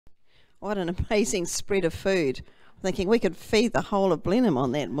What an amazing spread of food. I'm thinking we could feed the whole of Blenheim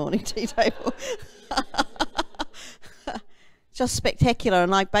on that morning tea table. Just spectacular.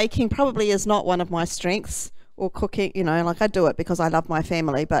 And like baking probably is not one of my strengths, or cooking, you know, like I do it because I love my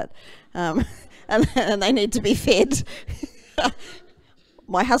family, but and they need to be fed.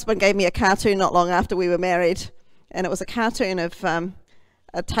 My husband gave me a cartoon not long after we were married, and it was a cartoon of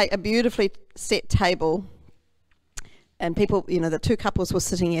a beautifully set table, and people, you know, the two couples were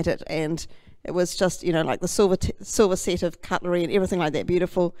sitting at it, and it was just, you know, like the silver set of cutlery and everything like that,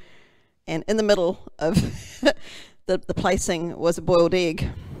 beautiful. And in the middle of the placing was a boiled egg.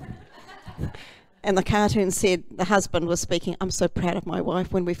 And the cartoon said, the husband was speaking, "I'm so proud of my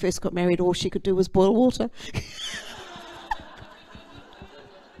wife. When we first got married, all she could do was boil water."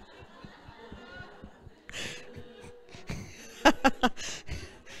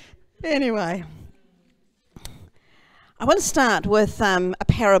 Anyway, I want to start with a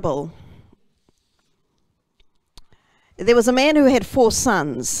parable. There was a man who had 4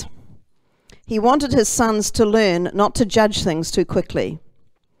 sons. He wanted his sons to learn not to judge things too quickly.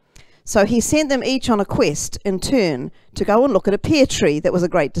 So he sent them each on a quest in turn to go and look at a pear tree that was a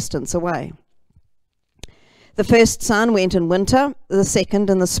great distance away. The first son went in winter, the second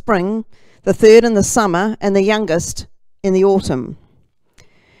in the spring, the third in the summer, and the youngest in the autumn.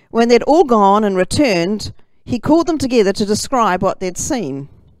 When they'd all gone and returned, he called them together to describe what they'd seen.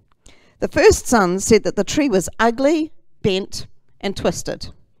 The first son said that the tree was ugly, bent, and twisted.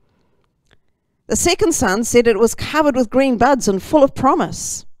 The second son said it was covered with green buds and full of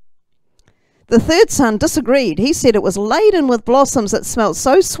promise. The third son disagreed. He said it was laden with blossoms that smelt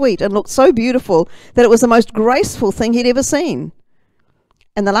so sweet and looked so beautiful that it was the most graceful thing he'd ever seen.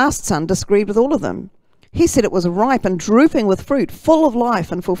 And the last son disagreed with all of them. He said it was ripe and drooping with fruit, full of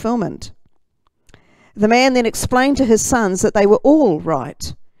life and fulfillment. The man then explained to his sons that they were all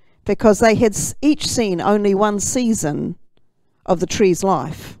right, because they had each seen only one season of the tree's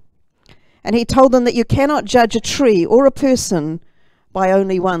life. And he told them that you cannot judge a tree or a person by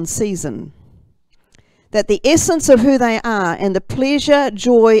only one season. That the essence of who they are and the pleasure,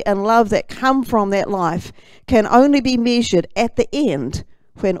 joy, and love that come from that life can only be measured at the end,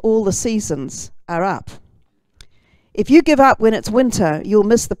 when all the seasons are up. If you give up when it's winter, you'll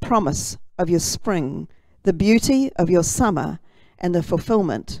miss the promise of your spring, the beauty of your summer, and the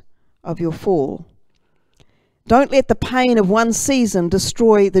fulfillment of your fall. Don't let the pain of one season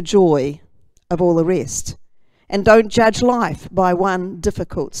destroy the joy of all the rest. And don't judge life by one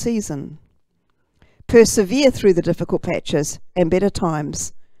difficult season. Persevere through the difficult patches, and better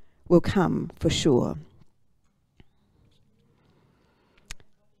times will come for sure.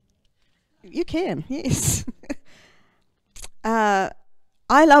 You can, yes.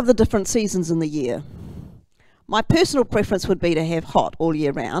 I love the different seasons in the year. My personal preference would be to have hot all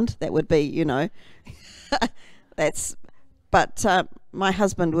year round. That would be, you know, but my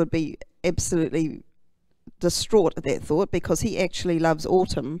husband would be absolutely distraught at that thought, because he actually loves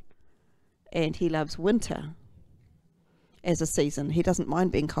autumn and he loves winter as a season. He doesn't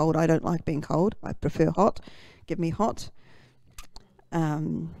mind being cold. I don't like being cold. I prefer hot. Give me hot.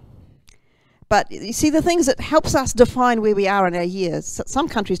 But you see, the things that helps us define where we are in our years. Some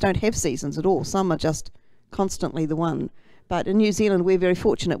countries don't have seasons at all. Some are just constantly the one. But in New Zealand, we're very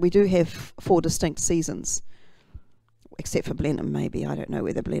fortunate. We do have 4 distinct seasons, except for Blenheim, maybe. I don't know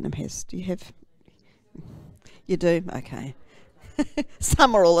whether Blenheim has. Do you have? You do? Okay.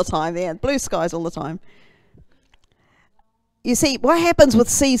 Summer all the time there, blue skies all the time. You see, what happens with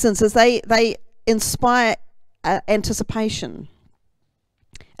seasons is they inspire anticipation,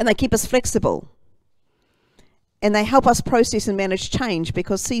 and they keep us flexible, and they help us process and manage change,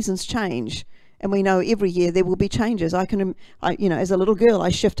 because seasons change, and we know every year there will be changes. You know, as a little girl, I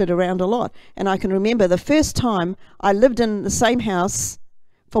shifted around a lot, and I can remember the first time I lived in the same house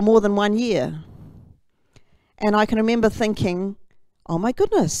for more than 1 year, and I can remember thinking, oh my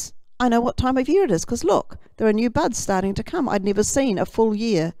goodness, I know what time of year it is, because look, there are new buds starting to come. I'd never seen a full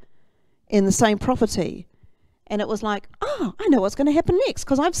year in the same property. And it was like, oh, I know what's going to happen next,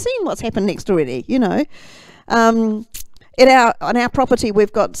 because I've seen what's happened next already, you know. On our property,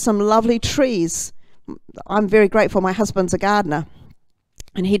 we've got some lovely trees. I'm very grateful. My husband's a gardener,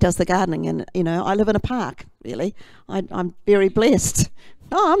 and he does the gardening. And, you know, I live in a park, really. I'm very blessed.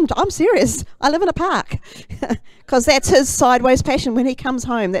 No, I'm serious. I live in a park, because that's his sideways passion. When he comes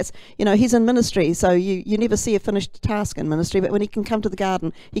home, that's, you know, he's in ministry, so you never see a finished task in ministry, but when he can come to the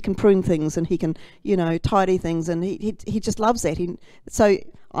garden, he can prune things, and he can, you know, tidy things, and he just loves that. So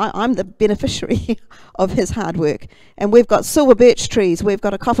I'm the beneficiary of his hard work. And we've got silver birch trees, we've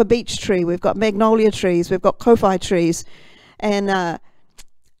got a copper beech tree, we've got magnolia trees, we've got kowhai trees, and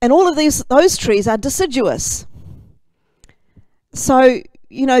And all of those trees are deciduous. So,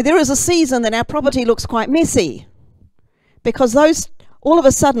 you know, there is a season that our property looks quite messy, because those, all of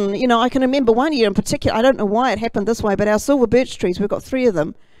a sudden, you know, I can remember one year in particular, I don't know why it happened this way, but our silver birch trees, we've got 3 of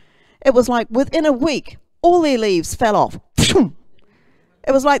them, it was like within a week, all their leaves fell off.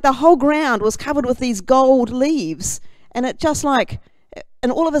 It was like the whole ground was covered with these gold leaves, and it just like,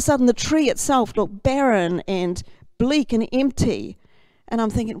 and all of a sudden the tree itself looked barren and bleak and empty. And I'm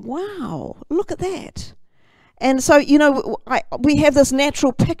thinking, wow, look at that. And so, you know, we have this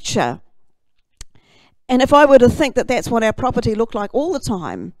natural picture. And if I were to think that that's what our property looked like all the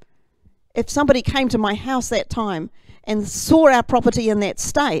time, if somebody came to my house that time and saw our property in that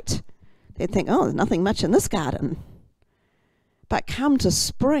state, they'd think, oh, there's nothing much in this garden. But come to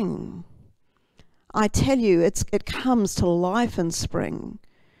spring, I tell you, it comes to life in spring.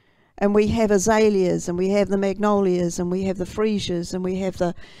 And we have azaleas, and we have the magnolias, and we have the freesias, and we have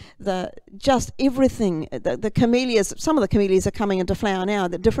the just everything. The camellias, some of the camellias are coming into flower now.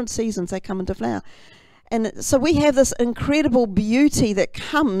 At different seasons they come into flower. And so we have this incredible beauty that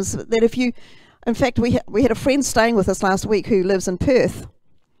comes, that if you, in fact, we had a friend staying with us last week who lives in Perth.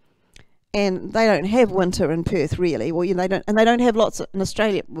 And they don't have winter in Perth, really. Well, you know, they don't have lots of, in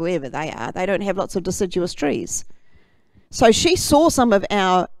Australia, wherever they are, they don't have lots of deciduous trees. So she saw some of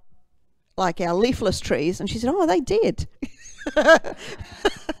our, like our leafless trees, and she said, oh, are they dead?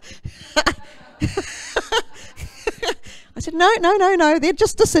 I said, no, they're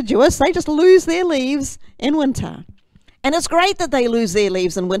just deciduous. They just lose their leaves in winter. And it's great that they lose their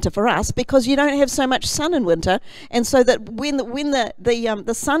leaves in winter for us, because you don't have so much sun in winter, and so that when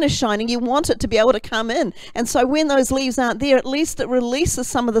the sun is shining, you want it to be able to come in. And so when those leaves aren't there, at least it releases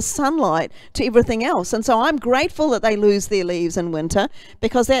some of the sunlight to everything else. And so I'm grateful that they lose their leaves in winter,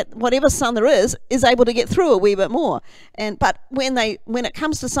 because that whatever sun there is able to get through a wee bit more. But when it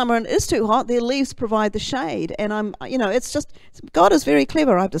comes to summer and it is too hot, their leaves provide the shade. And it's just, God is very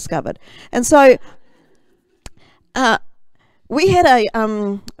clever, I've discovered. And so we had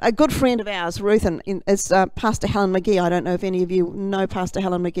a good friend of ours, Ruth, and is Pastor Helen McGee. I don't know if any of you know Pastor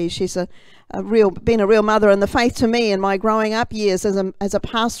Helen McGee. She's been a real mother in the faith to me in my growing up years as a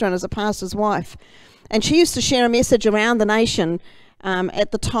pastor and as a pastor's wife. And she used to share a message around the nation.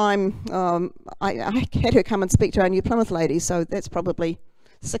 At the time, I had her come and speak to our New Plymouth ladies, so that's probably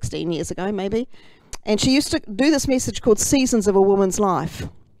 16 years ago, maybe. And she used to do this message called Seasons of a Woman's Life.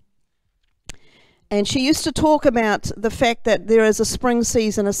 And she used to talk about the fact that there is a spring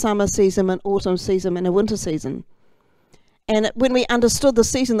season, a summer season, an autumn season, and a winter season. And when we understood the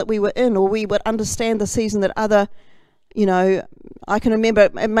season that we were in, or we would understand the season that other, you know, I can remember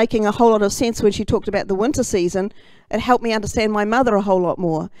it making a whole lot of sense when she talked about the winter season. It helped me understand my mother a whole lot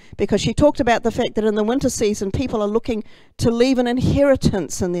more, because she talked about the fact that in the winter season, people are looking to leave an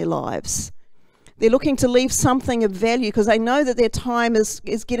inheritance in their lives. They're looking to leave something of value, because they know that their time is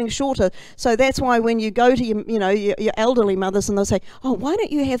getting shorter. So that's why when you go to your elderly mothers, and they'll say, oh, why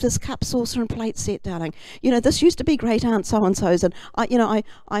don't you have this cup, saucer and plate set, darling? You know, this used to be great aunt so-and-so's, and I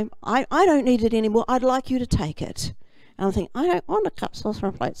don't need it anymore. I'd like you to take it. And I'm thinking, I don't want a cup, saucer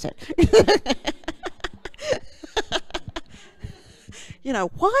and plate set. You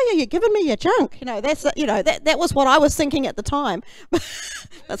know, why are you giving me your junk? You know, that was what I was thinking at the time.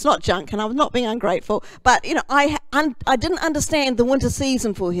 That's not junk, and I'm not being ungrateful. But, you know, I didn't understand the winter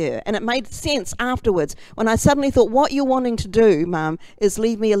season for her, and it made sense afterwards when I suddenly thought, what you're wanting to do, Mum, is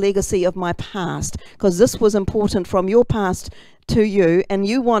leave me a legacy of my past, because this was important from your past to you, and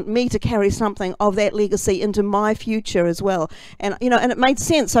you want me to carry something of that legacy into my future as well. And, you know, and it made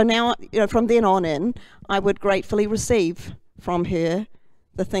sense. So now, you know, from then on in, I would gratefully receive from her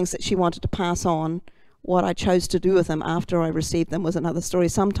the things that she wanted to pass on. What I chose to do with them after I received them was another story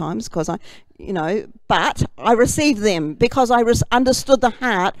sometimes, because but I received them because I understood the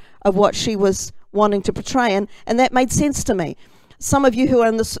heart of what she was wanting to portray, and that made sense to me. Some of you who are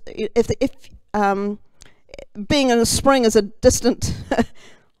in this, if being in the spring is a distant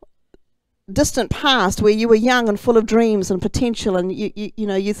past, where you were young and full of dreams and potential, and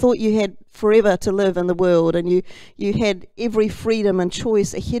you thought you had forever to live in the world, and you had every freedom and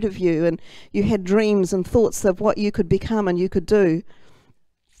choice ahead of you, and you had dreams and thoughts of what you could become and you could do.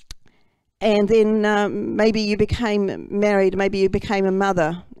 And then maybe you became married, maybe you became a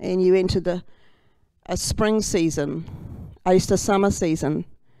mother, and you entered a spring season, a summer season,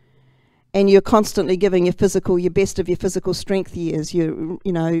 and you're constantly giving your best of your physical strength years. You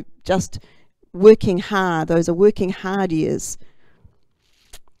just working hard. Those are working hard years.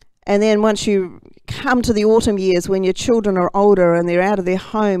 And then once you come to the autumn years, when your children are older and they're out of their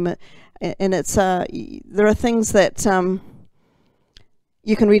home, and it's there are things that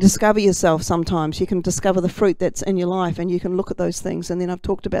you can rediscover yourself sometimes. You can discover the fruit that's in your life, and you can look at those things. And then I've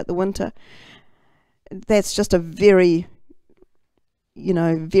talked about the winter. That's just a very,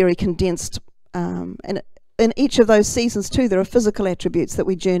 very condensed, and in each of those seasons too, there are physical attributes that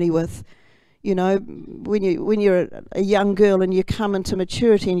we journey with. When you're a young girl and you come into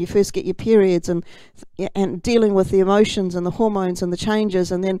maturity and you first get your periods and dealing with the emotions and the hormones and the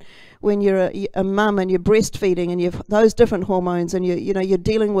changes, and then when you're a mum and you're breastfeeding and you've those different hormones, and you're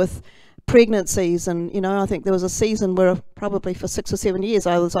dealing with pregnancies, and I think there was a season where probably for 6 or 7 years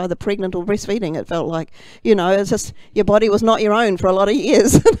I was either pregnant or breastfeeding. It felt like, it's just your body was not your own for a lot of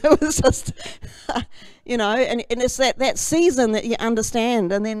years. It was just and it's that season that you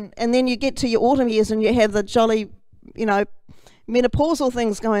understand, and then you get to your autumn years and you have the jolly menopausal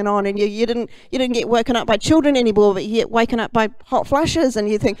things going on, and you didn't get woken up by children anymore, but you get woken up by hot flushes, and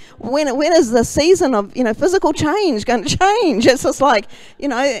you think, when is the season of physical change going to change? It's just like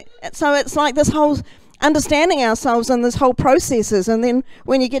so it's like this whole understanding ourselves and this whole processes. And then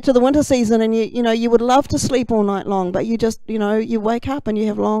when you get to the winter season and you would love to sleep all night long, but you just you wake up and you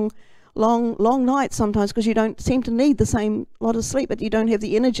have long nights sometimes because you don't seem to need the same lot of sleep, but you don't have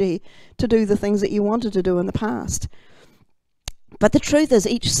the energy to do the things that you wanted to do in the past. But the truth is,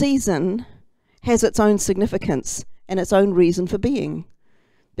 each season has its own significance and its own reason for being,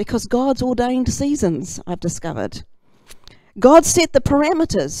 because God's ordained seasons, I've discovered. God set the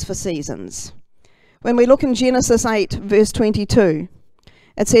parameters for seasons. When we look in Genesis 8, verse 22,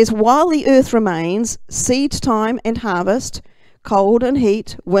 it says, "While the earth remains, seed time and harvest, cold and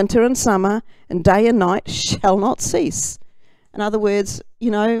heat, winter and summer, and day and night shall not cease." In other words,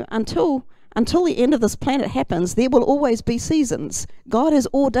 until the end of this planet happens, there will always be seasons. God has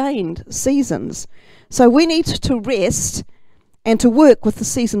ordained seasons. So we need to rest and to work with the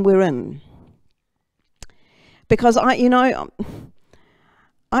season we're in. Because I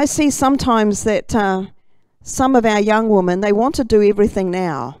see sometimes that some of our young women, they want to do everything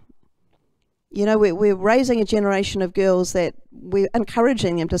now. We're raising a generation of girls that we're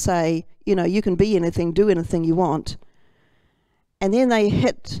encouraging them to say, you can be anything, do anything you want. And then they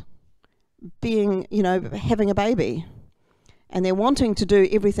hit being, having a baby, and they're wanting to do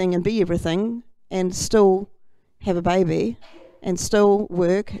everything and be everything and still have a baby and still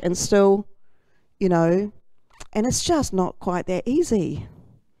work and still, and it's just not quite that easy,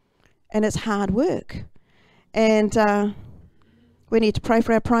 and it's hard work. And we need to pray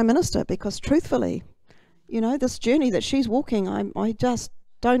for our Prime Minister, because truthfully, this journey that she's walking, I just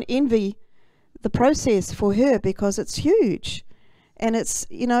don't envy the process for her, because it's huge. And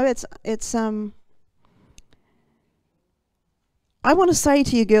I want to say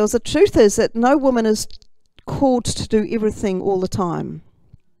to you girls, the truth is that no woman is called to do everything all the time.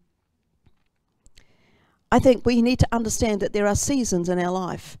 I think we need to understand that there are seasons in our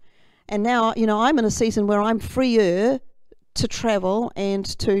life. And now, I'm in a season where I'm freer to travel and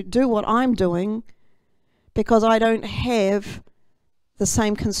to do what I'm doing, because I don't have the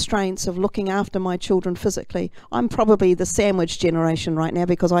same constraints of looking after my children physically. I'm probably the sandwich generation right now,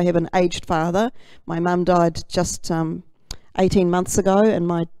 because I have an aged father. My mum died just 18 months ago, and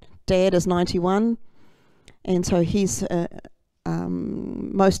my dad is 91, and so he's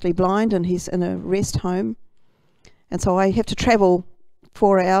mostly blind, and he's in a rest home, and so I have to travel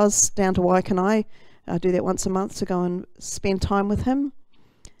 4 hours down to Waikanae. I do that once a month to go and spend time with him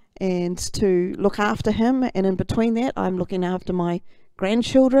and to look after him, and in between that I'm looking after my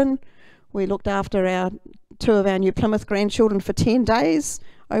grandchildren. We looked after two of our New Plymouth grandchildren for 10 days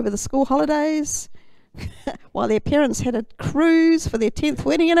over the school holidays while their parents had a cruise for their 10th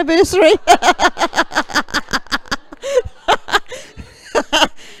wedding anniversary.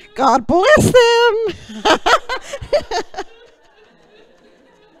 God bless them.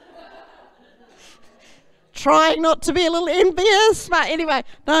 Trying not to be a little envious, but anyway,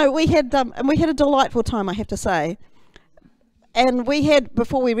 no, we had a delightful time, I have to say. And we had,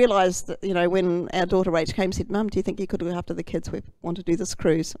 before we realised that, when our daughter Rach came and said, "Mum, do you think you could look after the kids? We want to do this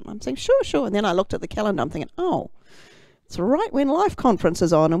cruise." And I'm saying, sure. And then I looked at the calendar, I'm thinking, it's right when Life Conference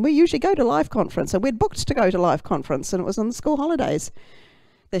is on, and we usually go to Life Conference, and we'd booked to go to Life Conference, and it was on the school holidays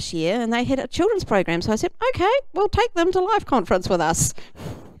this year, and they had a children's program. So I said, okay, we'll take them to Life Conference with us.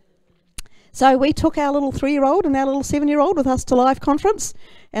 So we took our little 3-year-old and our little 7-year-old with us to Life Conference,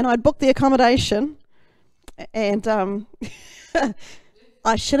 and I'd booked the accommodation, and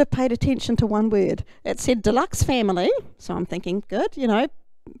I should have paid attention to one word. It said deluxe family, so I'm thinking, good,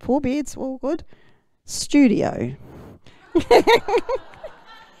 4 beds, all good. Studio.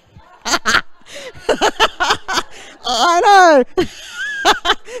 I know.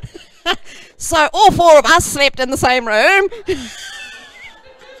 So all 4 of us slept in the same room.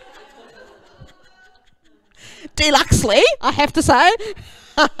 deluxely, I have to say.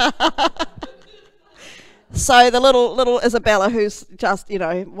 So the little Isabella, who's just,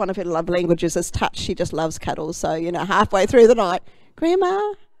 one of her love languages is touch. She just loves cuddles. So, halfway through the night,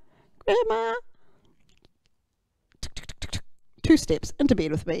 Grandma, 2 steps into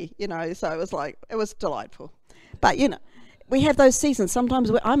bed with me, so it was delightful. But, we have those seasons.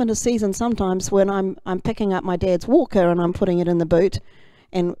 Sometimes I'm in a season sometimes when I'm picking up my dad's walker and I'm putting it in the boot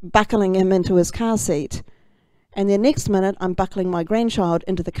and buckling him into his car seat. And the next minute, I'm buckling my grandchild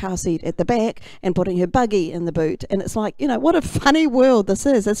into the car seat at the back and putting her buggy in the boot. And it's like, what a funny world this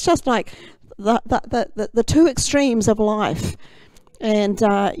is. It's just like the 2 extremes of life. And,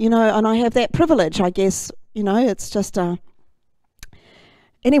 and I have that privilege, I guess. It's just...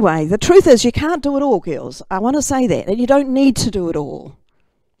 Anyway, the truth is you can't do it all, girls. I want to say that. And you don't need to do it all.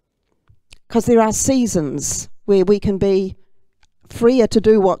 Because there are seasons where we can be freer to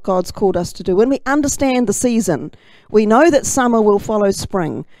do what God's called us to do. When we understand the season, we know that summer will follow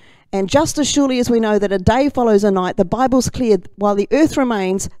spring. And just as surely as we know that a day follows a night, the Bible's clear, while the earth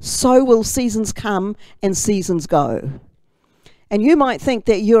remains, so will seasons come and seasons go. And you might think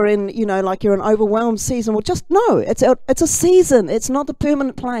that you're in, like you're an overwhelmed season. Well, just no, it's a season. It's not the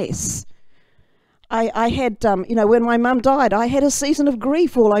permanent place. I had, when my mum died, I had a season of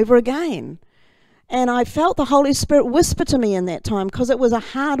grief all over again. And I felt the Holy Spirit whisper to me in that time, because it was a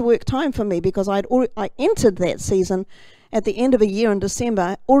hard work time for me, because I entered that season at the end of a year in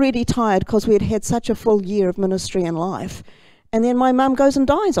December, already tired because we had had such a full year of ministry and life. And then my mum goes and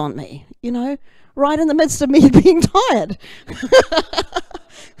dies on me, right in the midst of me being tired.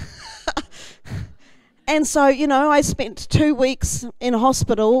 And so, I spent 2 weeks in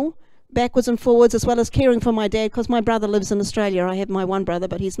hospital, backwards and forwards, as well as caring for my dad, because my brother lives in Australia. I have my one brother,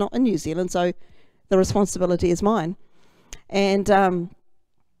 but he's not in New Zealand, so the responsibility is mine. And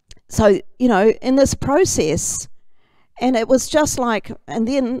so, in this process, and it was just like, and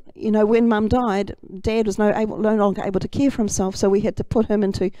then, when Mum died, Dad was no longer able to care for himself, so we had to put him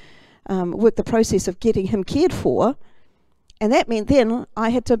into, work the process of getting him cared for. And that meant then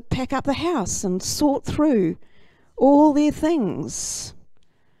I had to pack up the house and sort through all their things.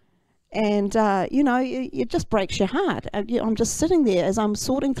 And, it just breaks your heart. I'm just sitting there as I'm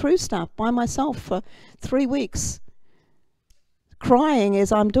sorting through stuff by myself for 3 weeks, crying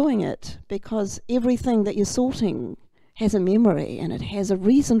as I'm doing it, because everything that you're sorting has a memory and it has a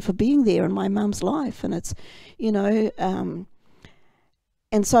reason for being there in my mum's life. And it's, and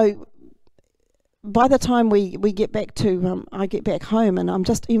so by the time we get back to, I get back home, and I'm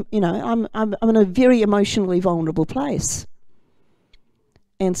just, I'm in a very emotionally vulnerable place.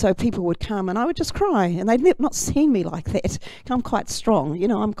 And so people would come and I would just cry, and they'd not seen me like that. I'm quite strong,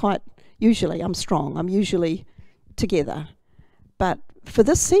 I'm strong. I'm usually together. But for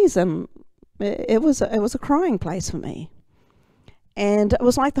this season, it was a crying place for me. And it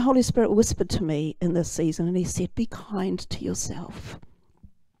was like the Holy Spirit whispered to me in this season, and he said, be kind to yourself.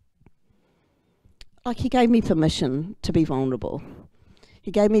 Like he gave me permission to be vulnerable.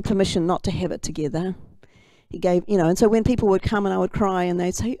 He gave me permission not to have it together. He gave, and so when people would come and I would cry and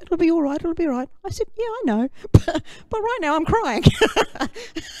they'd say, it'll be all right, it'll be all right. I said, yeah, I know, but right now I'm crying.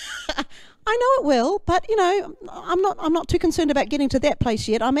 I know it will, but, I'm not too concerned about getting to that place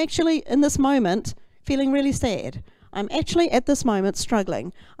yet. I'm actually, in this moment, feeling really sad. I'm actually, at this moment,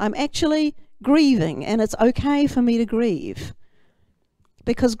 struggling. I'm actually grieving, and it's okay for me to grieve.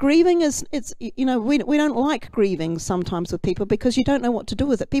 Because grieving is, we don't like grieving sometimes with people because you don't know what to do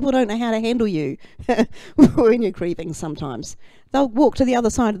with it. People don't know how to handle you when you're grieving sometimes. They'll walk to the other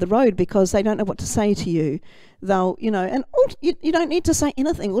side of the road because they don't know what to say to you. They'll, and you don't need to say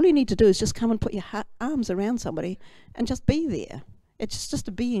anything. All you need to do is just come and put your arms around somebody and just be there. It's just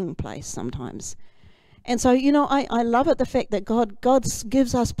a being place sometimes. And so, I love it, the fact that God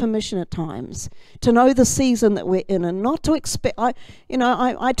gives us permission at times to know the season that we're in, and not to expect. I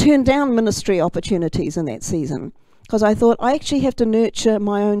turned down ministry opportunities in that season because I thought I actually have to nurture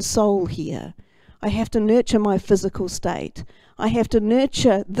my own soul here. I have to nurture my physical state. I have to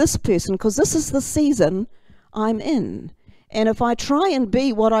nurture this person because this is the season I'm in. And if I try and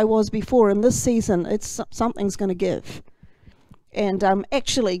be what I was before in this season, something's going to give. And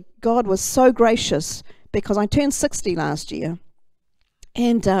actually, God was so gracious because I turned 60 last year.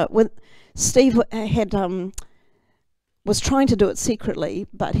 And when Steve was trying to do it secretly,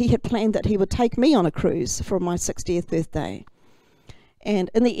 but he had planned that he would take me on a cruise for my 60th birthday. And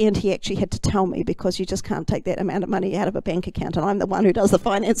in the end, he actually had to tell me because you just can't take that amount of money out of a bank account, and I'm the one who does the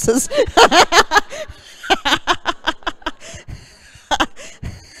finances.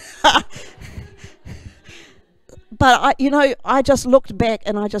 But I just looked back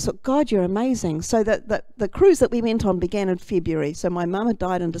and I just thought, God, you're amazing. So the cruise that we went on began in February. So my mum had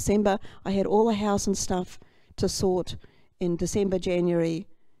died in December. I had all the house and stuff to sort in December, January.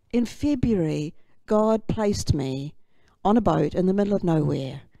 In February, God placed me on a boat in the middle of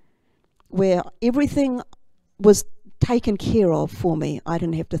nowhere, where everything was taken care of for me. I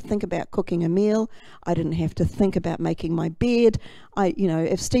didn't have to think about cooking a meal. I didn't have to think about making my bed.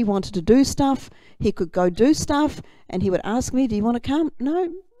 If Steve wanted to do stuff, he could go do stuff, and he would ask me, do you want to come?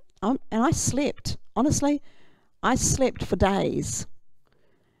 No. And I slept. Honestly, I slept for days.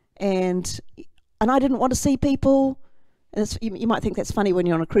 And I didn't want to see people. You might think that's funny when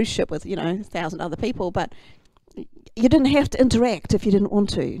you're on a cruise ship with, 1,000 other people, but you didn't have to interact if you didn't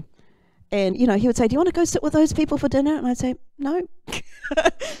want to. And, he would say, do you want to go sit with those people for dinner? And I'd say, no.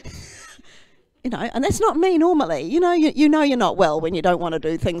 And that's not me normally. You know you're not well when you don't want to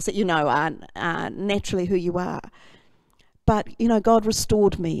do things that are naturally who you are. But, God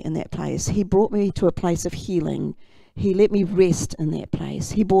restored me in that place. He brought me to a place of healing. He let me rest in that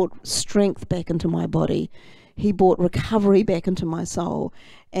place. He brought strength back into my body. He brought recovery back into my soul.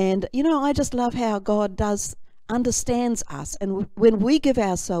 And, I just love how God understands us, and when we give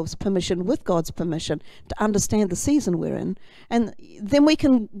ourselves permission, with God's permission, to understand the season we're in, and then we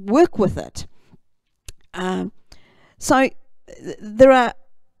can work with it. So the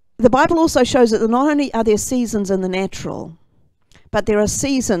Bible also shows that not only are there seasons in the natural, but there are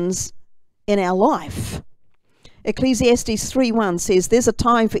seasons in our life. Ecclesiastes 3:1 says there's a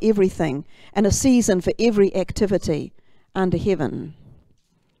time for everything and a season for every activity under heaven.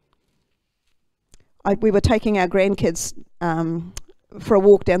 We were taking our grandkids for a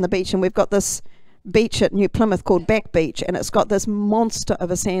walk down the beach, and we've got this beach at New Plymouth called Back Beach, and it's got this monster of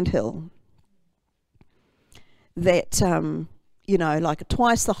a sandhill that, like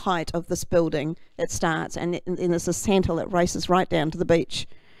twice the height of this building it starts, and there's a sandhill that races right down to the beach.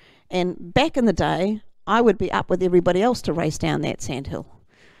 And back in the day, I would be up with everybody else to race down that sandhill.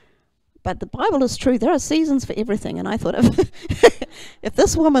 But the Bible is true. There are seasons for everything. And I thought, if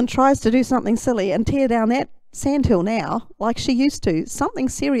this woman tries to do something silly and tear down that sandhill now, like she used to, something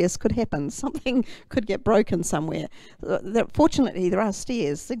serious could happen. Something could get broken somewhere. Fortunately, there are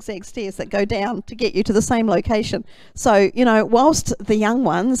stairs, zigzag stairs that go down to get you to the same location. So, whilst the young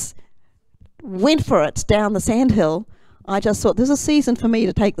ones went for it down the sandhill, I just thought, there's a season for me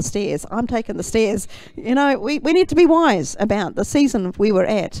to take the stairs. I'm taking the stairs. We need to be wise about the season we were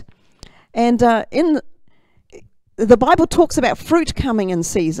at. And in the Bible talks about fruit coming in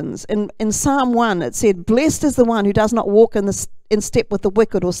seasons. In Psalm 1, it said, blessed is the one who does not walk in step with the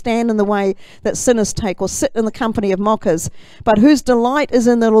wicked, or stand in the way that sinners take, or sit in the company of mockers, but whose delight is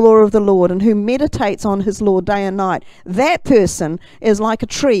in the law of the Lord, and who meditates on his law day and night. That person is like a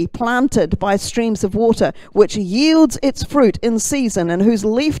tree planted by streams of water, which yields its fruit in season, and whose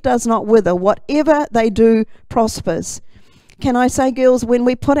leaf does not wither. Whatever they do prospers. Can I say, girls, when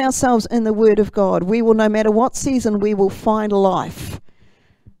we put ourselves in the Word of God, we will, no matter what season, we will find life.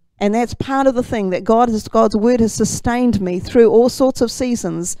 And that's part of the thing, that God's Word has sustained me through all sorts of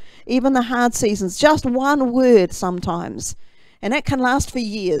seasons, even the hard seasons. Just one word sometimes, and that can last for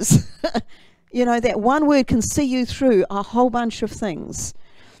years. That one word can see you through a whole bunch of things.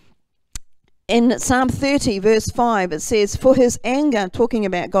 In Psalm 30, verse 5, it says, for his anger, talking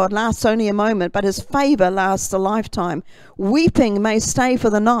about God, lasts only a moment, but his favor lasts a lifetime. Weeping may stay for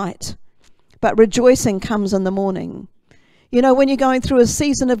the night, but rejoicing comes in the morning. When you're going through a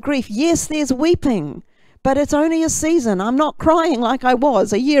season of grief, yes, there's weeping, but it's only a season. I'm not crying like I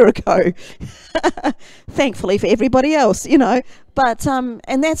was a year ago. Thankfully for everybody else, But,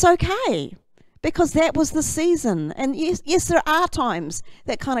 and that's okay. Because that was the season. And yes, there are times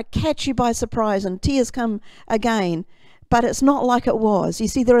that kind of catch you by surprise and tears come again. But it's not like it was. You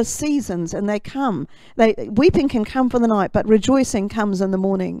see, there are seasons and they come. Weeping can come for the night, but rejoicing comes in the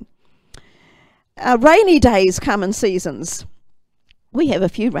morning. Rainy days come in seasons. We have a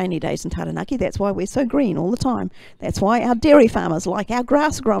few rainy days in Taranaki. That's why we're so green all the time. That's why our dairy farmers like our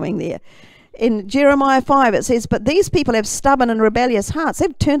grass growing there. In Jeremiah 5, it says, but these people have stubborn and rebellious hearts.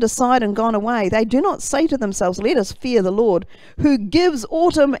 They've turned aside and gone away. They do not say to themselves, let us fear the Lord, who gives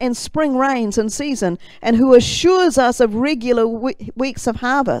autumn and spring rains in season, and who assures us of regular weeks of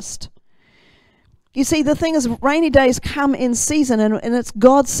harvest. You see, the thing is, rainy days come in season, and it's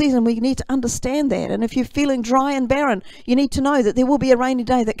God's season. We need to understand that. And if you're feeling dry and barren, you need to know that there will be a rainy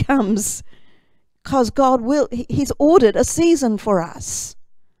day that comes, because God He's ordered a season for us.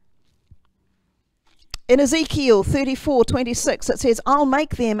 In Ezekiel 34:26, it says, I'll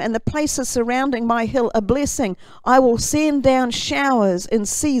make them and the places surrounding my hill a blessing. I will send down showers in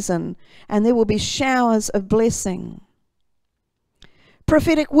season, and there will be showers of blessing.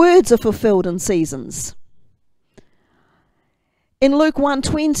 Prophetic words are fulfilled in seasons. In Luke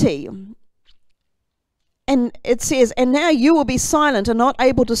 1:20, and it says, and now you will be silent and not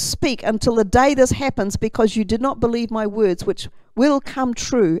able to speak until the day this happens, because you did not believe my words, which will come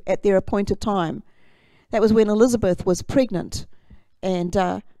true at their appointed time. That was when Elizabeth was pregnant. And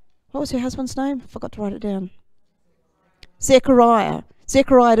what was her husband's name? I forgot to write it down. Zechariah.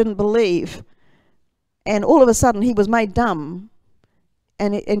 Zechariah didn't believe. And all of a sudden he was made dumb.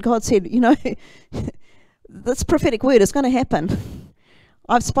 And God said, you know, this prophetic word is going to happen.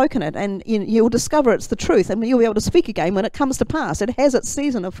 I've spoken it, and you'll discover it's the truth, and you'll be able to speak again when it comes to pass. It has its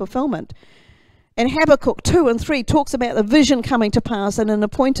season of fulfillment. And Habakkuk 2 and 3 talks about the vision coming to pass in an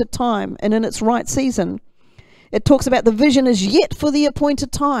appointed time and in its right season. It talks about the vision is yet for the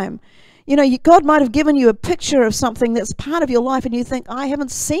appointed time. You know, God might have given you a picture of something that's part of your life, and you think, I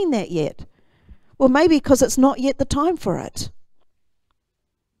haven't seen that yet. Well, maybe because it's not yet the time for it.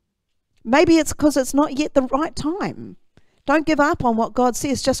 Maybe it's because it's not yet the right time. Don't give up on what God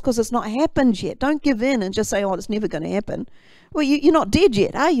says just because it's not happened yet. Don't give in and just say, oh, it's never going to happen. Well, you're not dead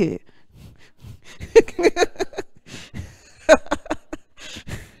yet, are you?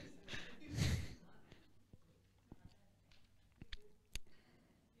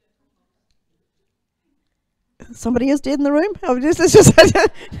 Somebody is dead in the room? Oh,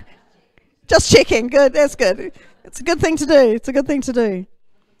 just checking. Good, that's good. It's a good thing to do. It's a good thing to do.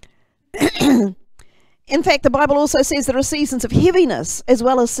 In fact, the Bible also says there are seasons of heaviness as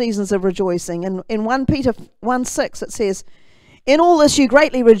well as seasons of rejoicing. And in 1 Peter 1:6 it says, in all this you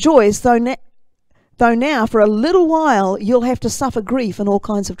greatly rejoice, though now for a little while you'll have to suffer grief and all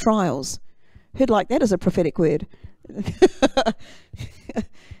kinds of trials. Who'd like that as a prophetic word?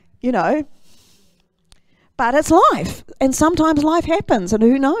 You know. But it's life, and sometimes life happens, and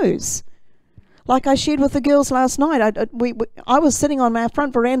who knows? Like I shared with the girls last night, I was sitting on my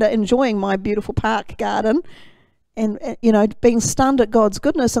front veranda enjoying my beautiful park garden, and you know, being stunned at God's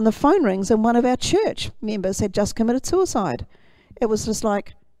goodness, and the phone rings, and one of our church members had just committed suicide. It was just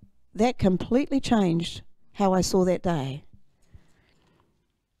like, that completely changed how I saw that day.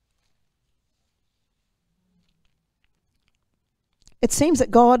 It seems that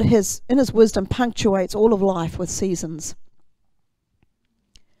God has, in his wisdom, punctuates all of life with seasons.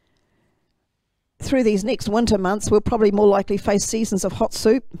 Through these next winter months, we'll probably more likely face seasons of hot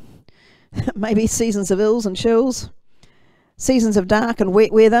soup, maybe seasons of ills and chills, seasons of dark and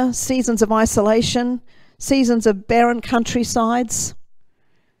wet weather, seasons of isolation, seasons of barren countrysides.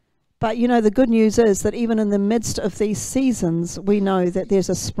 But you know, the good news is that even in the midst of these seasons, we know that there's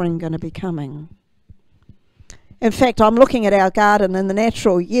a spring going to be coming. In fact, I'm looking at our garden in the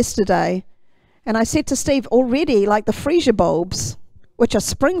natural yesterday, and I said to Steve, already, like the freesia bulbs, which are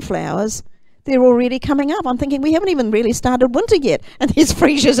spring flowers, they're already coming up. I'm thinking, we haven't even really started winter yet, and these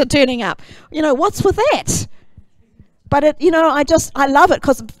freesias are turning up. You know, what's with that? But, you know, I love it,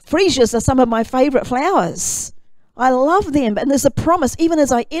 because freesias are some of my favourite flowers. I love them, and there's a promise, even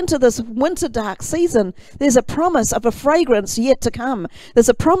as I enter this winter dark season, there's a promise of a fragrance yet to come. There's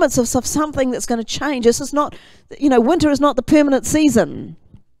a promise of something that's going to change. This is not, you know, winter is not the permanent season.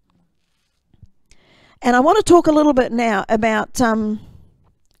 And I want to talk a little bit now about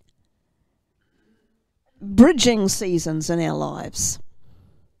bridging seasons in our lives.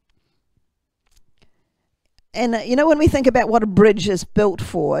 And, you know, when we think about what a bridge is built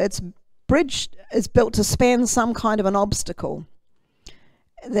for, bridge is built to span some kind of an obstacle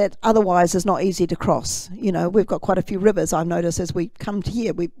that otherwise is not easy to cross. You know, we've got quite a few rivers, I've noticed, as we come to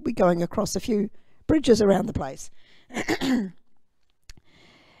here. We're going across a few bridges around the place.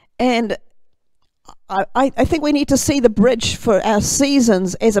 And I think we need to see the bridge for our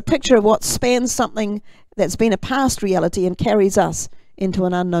seasons as a picture of what spans something that's been a past reality and carries us into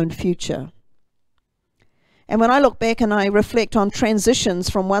an unknown future. And when I look back and I reflect on transitions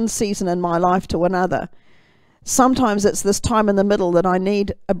from one season in my life to another, sometimes it's this time in the middle that I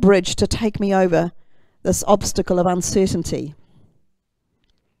need a bridge to take me over this obstacle of uncertainty.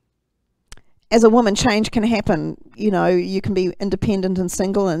 As a woman, change can happen. You know, you can be independent and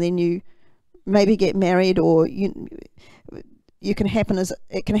single, and then you maybe get married, or it can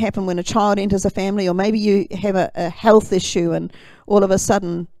happen when a child enters a family, or maybe you have a health issue, and all of a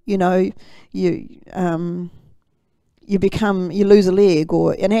sudden, you know, you lose a leg,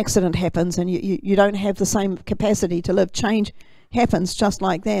 or an accident happens, and you don't have the same capacity to live. Change happens just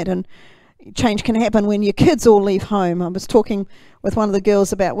like that. And change can happen when your kids all leave home. I was talking with one of the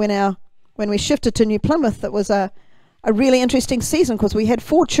girls about when when we shifted to New Plymouth, it was a really interesting season because we had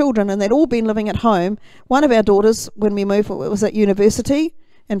 4 children and they'd all been living at home. One of our daughters, when we moved, was at university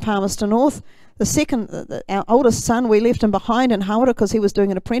in Palmerston North. The second, our oldest son, we left him behind in Hawera because he was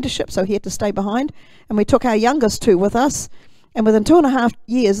doing an apprenticeship, so he had to stay behind. And we took our youngest 2 with us. And within 2.5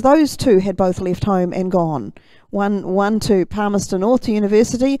 years, those 2 had both left home and gone. One to Palmerston North to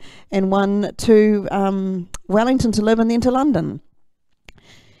university, and one to Wellington to live, and then to London.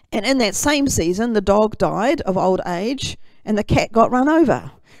 And in that same season, the dog died of old age, and the cat got run over.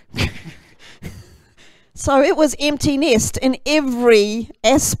 So it was empty nest in every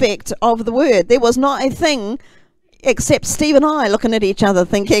aspect of the word. There was not a thing except Steve and I looking at each other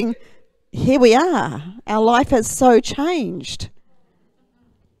thinking, here we are. Our life has so changed.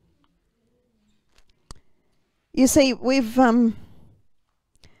 You see, we've...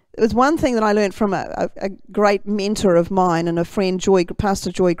 It was one thing that I learned from a great mentor of mine and a friend, Pastor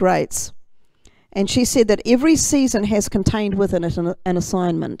Joy Grates. And she said that every season has contained within it an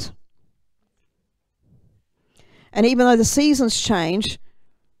assignment. And even though the seasons change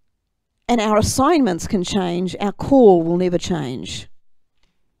and our assignments can change, our call will never change.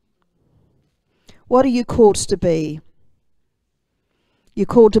 What are you called to be? You're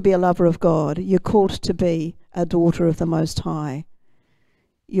called to be a lover of God. You're called to be a daughter of the Most High.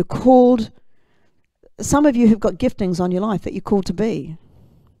 You're called, some of you have got giftings on your life that you're called to be.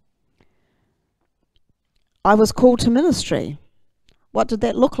 I was called to ministry. What did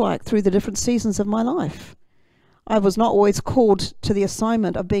that look like through the different seasons of my life? I was not always called to the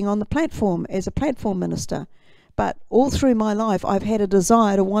assignment of being on the platform as a platform minister, but all through my life I've had a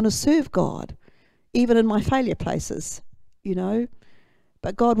desire to want to serve God, even in my failure places, you know.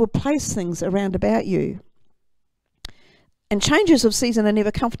 But God will place things around about you. And changes of season are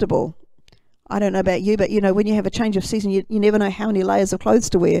never comfortable. I don't know about you, but you know, when you have a change of season, you never know how many layers of clothes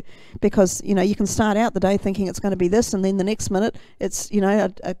to wear, because you know you can start out the day thinking it's going to be this, and then the next minute it's, you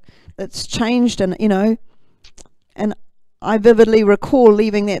know, it's changed, and you know. And I vividly recall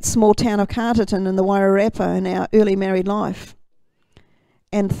leaving that small town of Carterton in the Wairarapa in our early married life,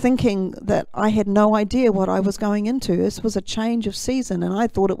 and thinking that I had no idea what I was going into. This was a change of season, and I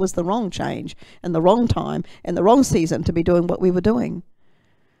thought it was the wrong change and the wrong time and the wrong season to be doing what we were doing.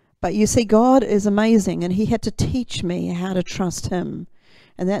 But you see, God is amazing, and he had to teach me how to trust him.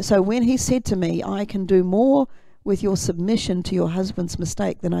 And that, so when he said to me, I can do more with your submission to your husband's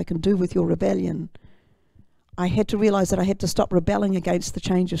mistake than I can do with your rebellion, I had to realize that I had to stop rebelling against the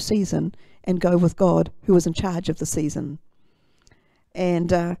change of season and go with God, who was in charge of the season.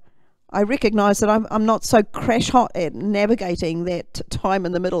 And I recognize that I'm not so crash hot at navigating that time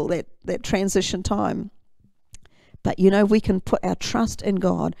in the middle, that transition time. But you know, we can put our trust in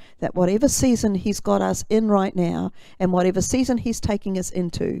God, that whatever season he's got us in right now, and whatever season he's taking us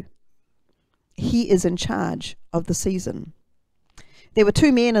into, he is in charge of the season. There were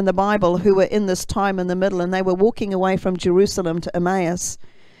 2 men in the Bible who were in this time in the middle, and they were walking away from Jerusalem to Emmaus.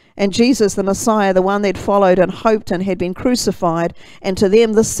 And Jesus, the Messiah, the one they'd followed and hoped and had been crucified, and to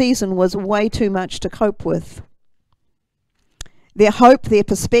them this season was way too much to cope with. Their hope, their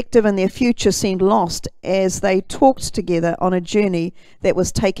perspective, and their future seemed lost as they talked together on a journey that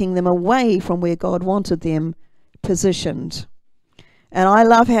was taking them away from where God wanted them positioned. And I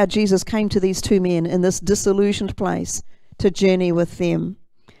love how Jesus came to these 2 men in this disillusioned place to journey with them.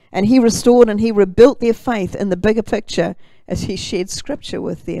 And he restored and he rebuilt their faith in the bigger picture as he shared scripture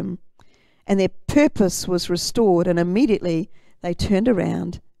with them. And their purpose was restored, and immediately they turned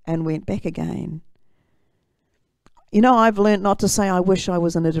around and went back again. You know, I've learned not to say, I wish I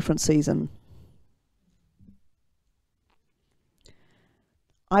was in a different season.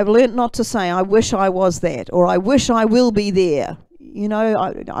 I've learned not to say, I wish I was that, or I wish I will be there. You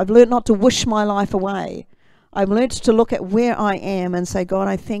know, I've learned not to wish my life away. I've learned to look at where I am and say, God,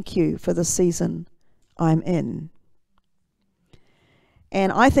 I thank you for the season I'm in.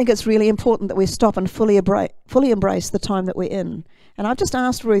 And I think it's really important that we stop and fully embrace the time that we're in. And I've just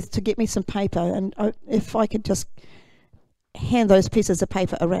asked Ruth to get me some paper, and if I could just hand those pieces of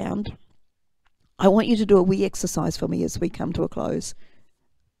paper around. I want you to do a wee exercise for me as we come to a close.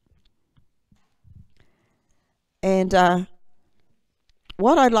 And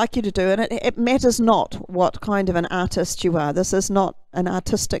what I'd like you to do, and it matters not what kind of an artist you are. This is not an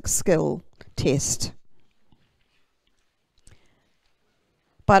artistic skill test.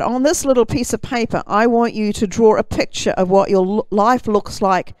 But on this little piece of paper, I want you to draw a picture of what your life looks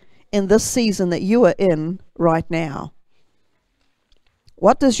like in this season that you are in right now.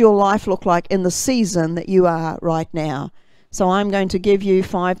 What does your life look like in the season that you are right now? So I'm going to give you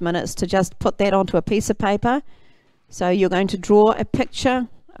 5 minutes to just put that onto a piece of paper. So you're going to draw a picture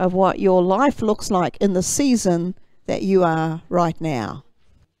of what your life looks like in the season that you are right now.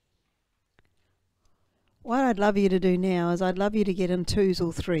 What I'd love you to do now is I'd love you to get in 2s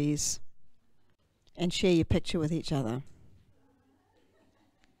or 3s and share your picture with each other.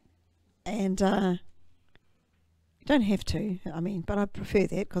 And you don't have to, but I prefer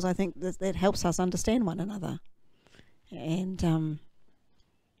that because I think that helps us understand one another. And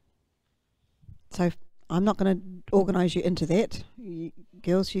so I'm not going to organise you into that.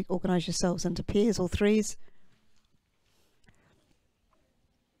 Girls, you organise yourselves into pairs or 3s.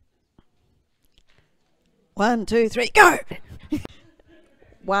 One, 2, 3, go!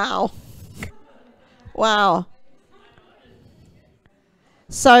 Wow. Wow.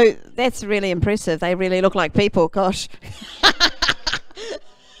 So that's really impressive. They really look like people, gosh.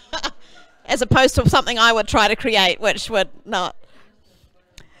 As opposed to something I would try to create, which would not.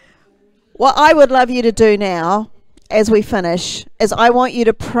 What I would love you to do now, as we finish, is I want you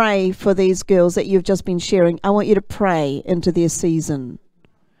to pray for these girls that you've just been sharing. I want you to pray into their season.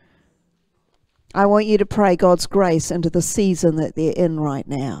 I want you to pray God's grace into the season that they're in right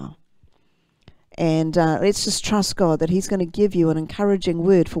now. And let's just trust God that He's going to give you an encouraging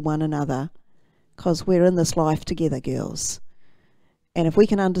word for one another, because we're in this life together, girls. And if we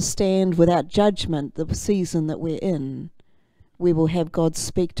can understand without judgment the season that we're in, we will have God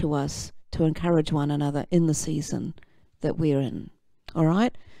speak to us to encourage one another in the season that we're in. All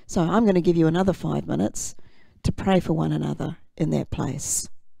right? So I'm going to give you another 5 minutes to pray for one another in that place.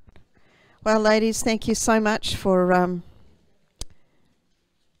 Well, ladies, thank you so much for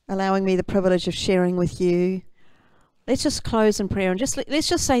allowing me the privilege of sharing with you. Let's just close in prayer and let's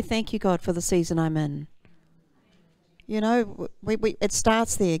just say thank you, God, for the season I'm in. You know, it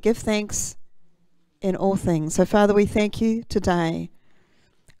starts there. Give thanks in all things. So, Father, we thank you today.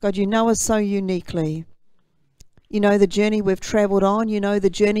 God, you know us so uniquely. You know the journey we've travelled on. You know the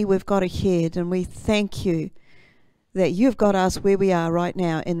journey we've got ahead. And we thank you that you've got us where we are right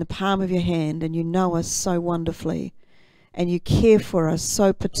now in the palm of your hand, and you know us so wonderfully, and you care for us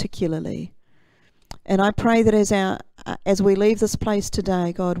so particularly. And I pray that as we leave this place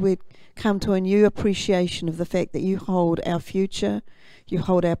today, God, we'd come to a new appreciation of the fact that you hold our future, you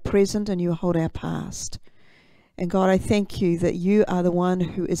hold our present, and you hold our past. And God, I thank you that you are the one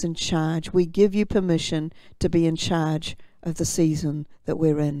who is in charge. We give you permission to be in charge of the season that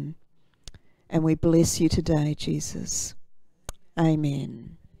we're in. And we bless you today, Jesus.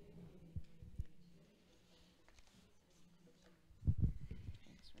 Amen.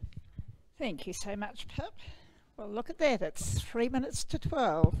 Thank you so much, Pip. Well, look at that. It's 3 minutes to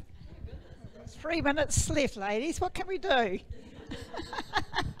 12. 3 minutes left, ladies. What can we do?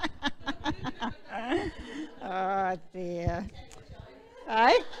 Oh, dear.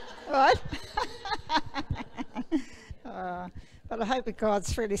 Hey? What? But I hope that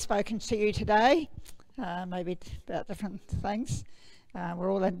God's really spoken to you today, maybe about different things. We're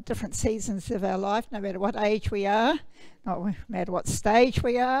all in different seasons of our life, no matter what age we are, no matter what stage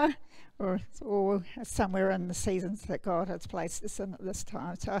we are, or somewhere in the seasons that God has placed us in at this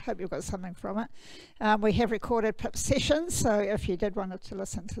time. So I hope you've got something from it. We have recorded Pip sessions, so if you did want to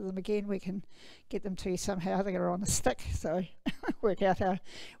listen to them again, we can get them to you somehow. I think they're on a stick, so work out how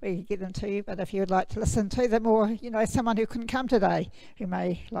we can get them to you. But if you would like to listen to them, or you know someone who couldn't come today who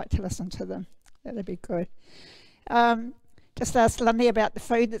may like to listen to them, that'd be good. Just ask Lundy about the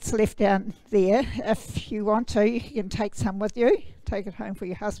food that's left down there. If you want to, you can take some with you. Take it home for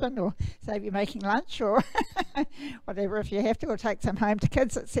your husband, or save you making lunch, or whatever if you have to, or take some home to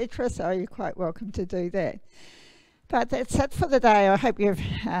kids, etc. So you're quite welcome to do that. But that's it for the day. I hope you've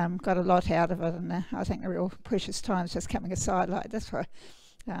got a lot out of it, and I think the real precious time is just coming aside like this for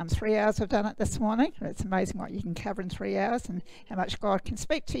 3 hours. We've done it this morning. It's amazing what you can cover in 3 hours, and how much God can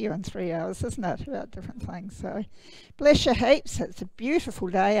speak to you in 3 hours, isn't it, about different things. So bless you heaps. It's a beautiful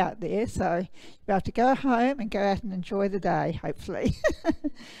day out there, so you'll have to go home and go out and enjoy the day, hopefully.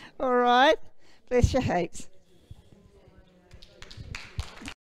 All right, bless you heaps.